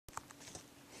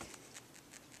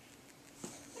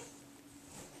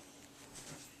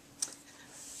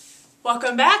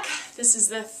Welcome back. This is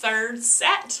the third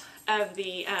set of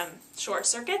the short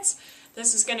circuits.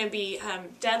 This is going to be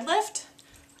deadlift,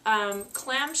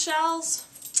 clamshells,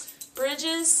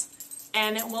 bridges,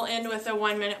 and it will end with a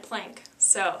 1-minute plank.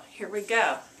 So here we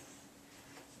go.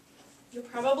 You'll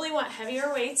probably want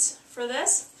heavier weights for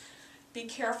this. Be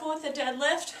careful with the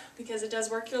deadlift because it does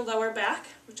work your lower back,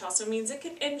 which also means it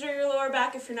can injure your lower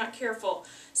back if you're not careful.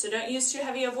 So don't use too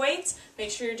heavy of weights. Make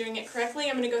sure you're doing it correctly.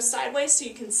 I'm going to go sideways so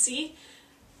you can see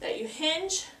that you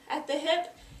hinge at the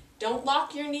hip. Don't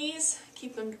lock your knees.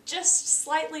 Keep them just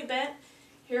slightly bent.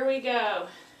 Here we go.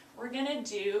 We're going to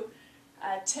do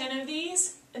 10 of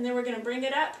these, and then we're going to bring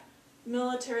it up,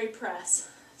 military press.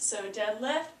 So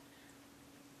deadlift.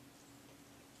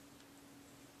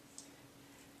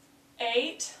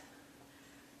 8,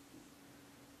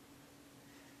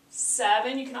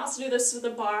 7, you can also do this with a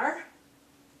bar,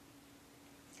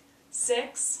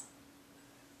 6,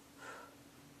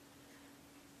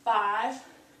 5,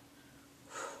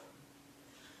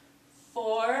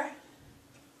 4,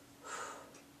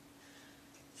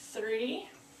 3,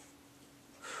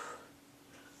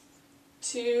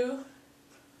 2,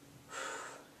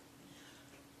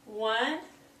 1.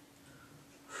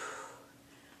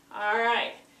 All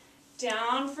right.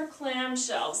 Down for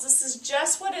clamshells. This is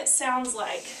just what it sounds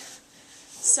like.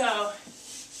 So,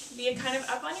 be kind of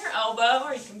up on your elbow,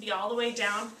 or you can be all the way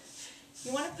down.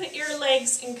 You want to put your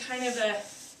legs in kind of a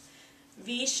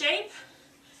V shape.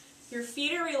 Your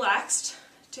feet are relaxed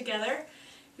together.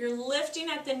 You're lifting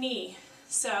at the knee.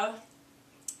 So,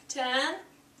 10,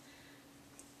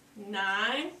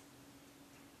 9,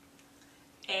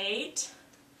 8.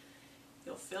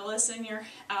 You'll feel this in your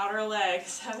outer leg.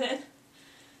 7,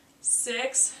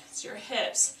 6, it's your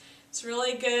hips. It's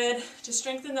really good to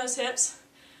strengthen those hips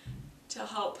to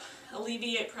help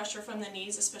alleviate pressure from the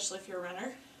knees, especially if you're a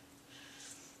runner.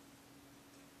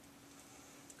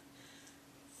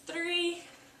 3,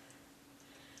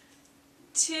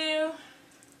 2,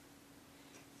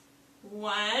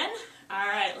 1. All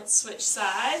right, let's switch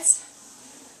sides.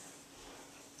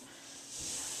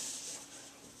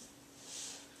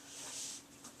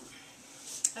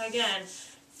 Again,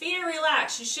 feet are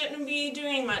relaxed. You shouldn't be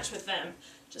doing much with them.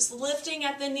 Just lifting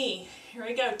at the knee. Here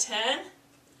we go. 10,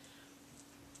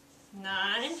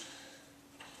 9,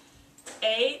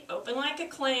 8, open like a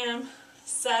clam,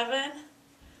 7,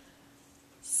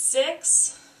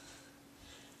 6,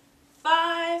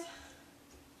 5,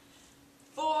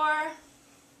 4,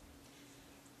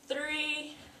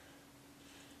 3,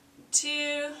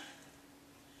 2,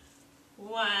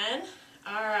 1.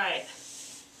 All right.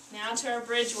 Now to our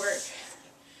bridge work.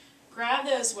 Grab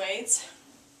those weights,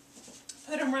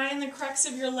 put them right in the crux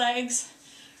of your legs,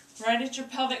 right at your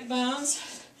pelvic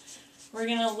bones. We're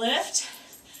going to lift.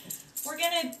 We're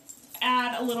going to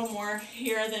add a little more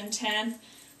here than 10.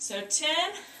 So 10,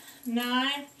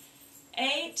 9,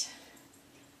 8,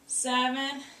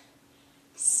 7,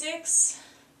 6,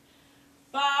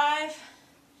 5,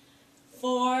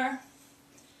 4,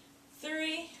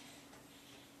 3,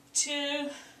 2,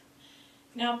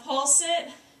 now pulse it,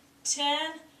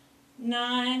 10,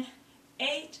 9,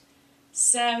 8,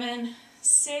 7,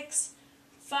 6,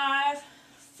 5,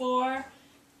 4,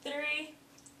 3,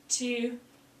 2,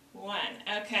 1.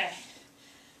 Okay.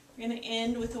 We're going to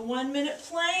end with a 1-minute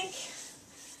plank.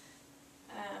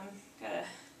 Gotta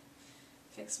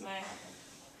fix my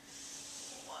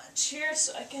watch here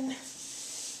so I can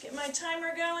get my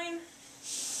timer going.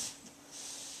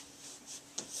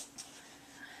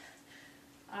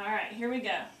 All right, here we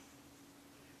go.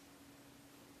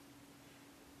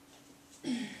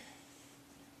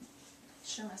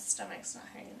 Sure, my stomach's not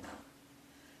hanging out.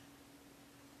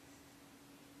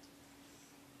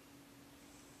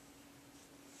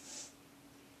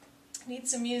 Need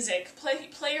some music.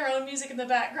 Play your own music in the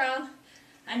background.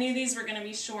 I knew these were going to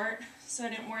be short, so I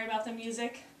didn't worry about the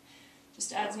music.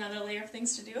 Just adds another layer of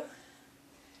things to do.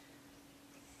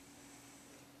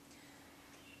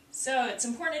 So it's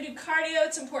important to do cardio.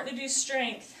 It's important to do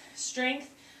strength. Strength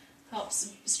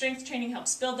training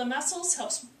helps build the muscles,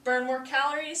 helps burn more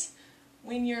calories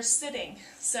when you're sitting.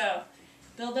 So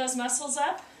build those muscles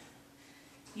up,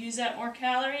 use up more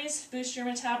calories, boost your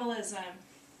metabolism.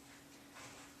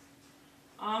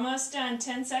 Almost done,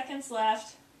 10 seconds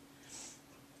left.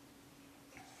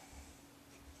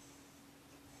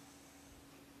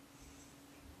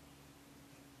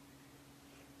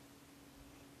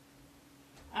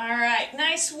 All right,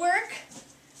 nice work.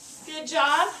 Good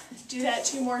job. Do that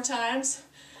 2 more times.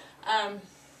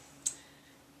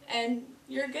 And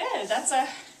you're good.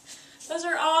 Those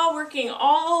are all working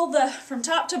from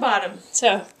top to bottom.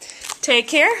 So take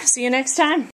care. See you next time.